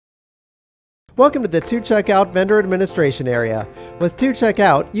Welcome to the 2Checkout Vendor Administration area. With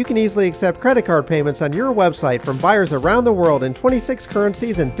 2Checkout, you can easily accept credit card payments on your website from buyers around the world in 26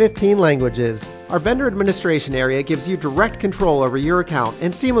 currencies and 15 languages. Our Vendor Administration area gives you direct control over your account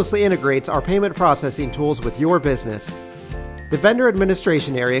and seamlessly integrates our payment processing tools with your business. The Vendor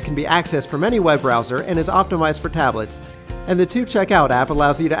Administration area can be accessed from any web browser and is optimized for tablets. And the 2Checkout app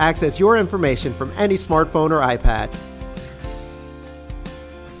allows you to access your information from any smartphone or iPad.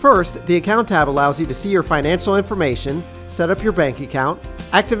 First, the Account tab allows you to see your financial information, set up your bank account,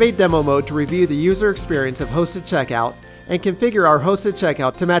 activate demo mode to review the user experience of hosted checkout, and configure our hosted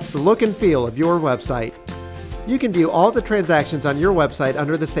checkout to match the look and feel of your website. You can view all the transactions on your website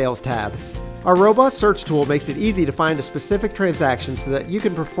under the Sales tab. Our robust search tool makes it easy to find a specific transaction so that you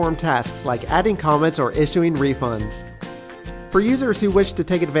can perform tasks like adding comments or issuing refunds. For users who wish to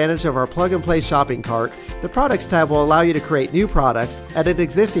take advantage of our plug-and-play shopping cart, the Products tab will allow you to create new products, edit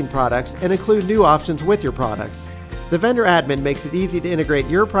existing products, and include new options with your products. The Vendor Admin makes it easy to integrate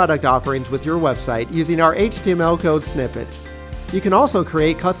your product offerings with your website using our HTML code snippets. You can also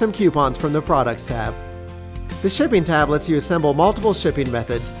create custom coupons from the Products tab. The Shipping tab lets you assemble multiple shipping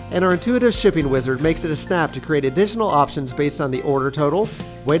methods, and our intuitive shipping wizard makes it a snap to create additional options based on the order total,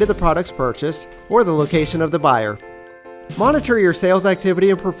 weight of the products purchased, or the location of the buyer. Monitor your sales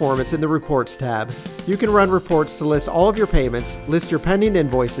activity and performance in the Reports tab. You can run reports to list all of your payments, list your pending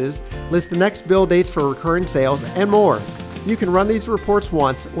invoices, list the next bill dates for recurring sales, and more. You can run these reports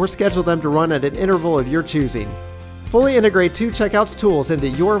once or schedule them to run at an interval of your choosing. Fully integrate 2Checkout's tools into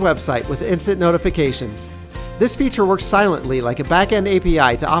your website with instant notifications. This feature works silently like a back-end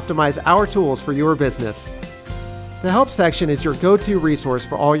API to optimize our tools for your business. The Help section is your go-to resource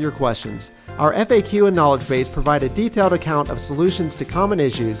for all your questions. Our FAQ and knowledge base provide a detailed account of solutions to common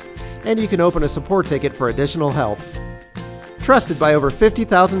issues, and you can open a support ticket for additional help. Trusted by over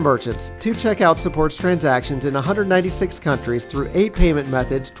 50,000 merchants, 2Checkout supports transactions in 196 countries through 8 payment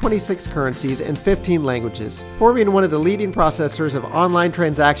methods, 26 currencies, and 15 languages, forming one of the leading processors of online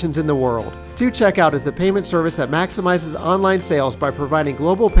transactions in the world. 2Checkout is the payment service that maximizes online sales by providing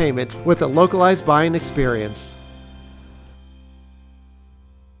global payments with a localized buying experience.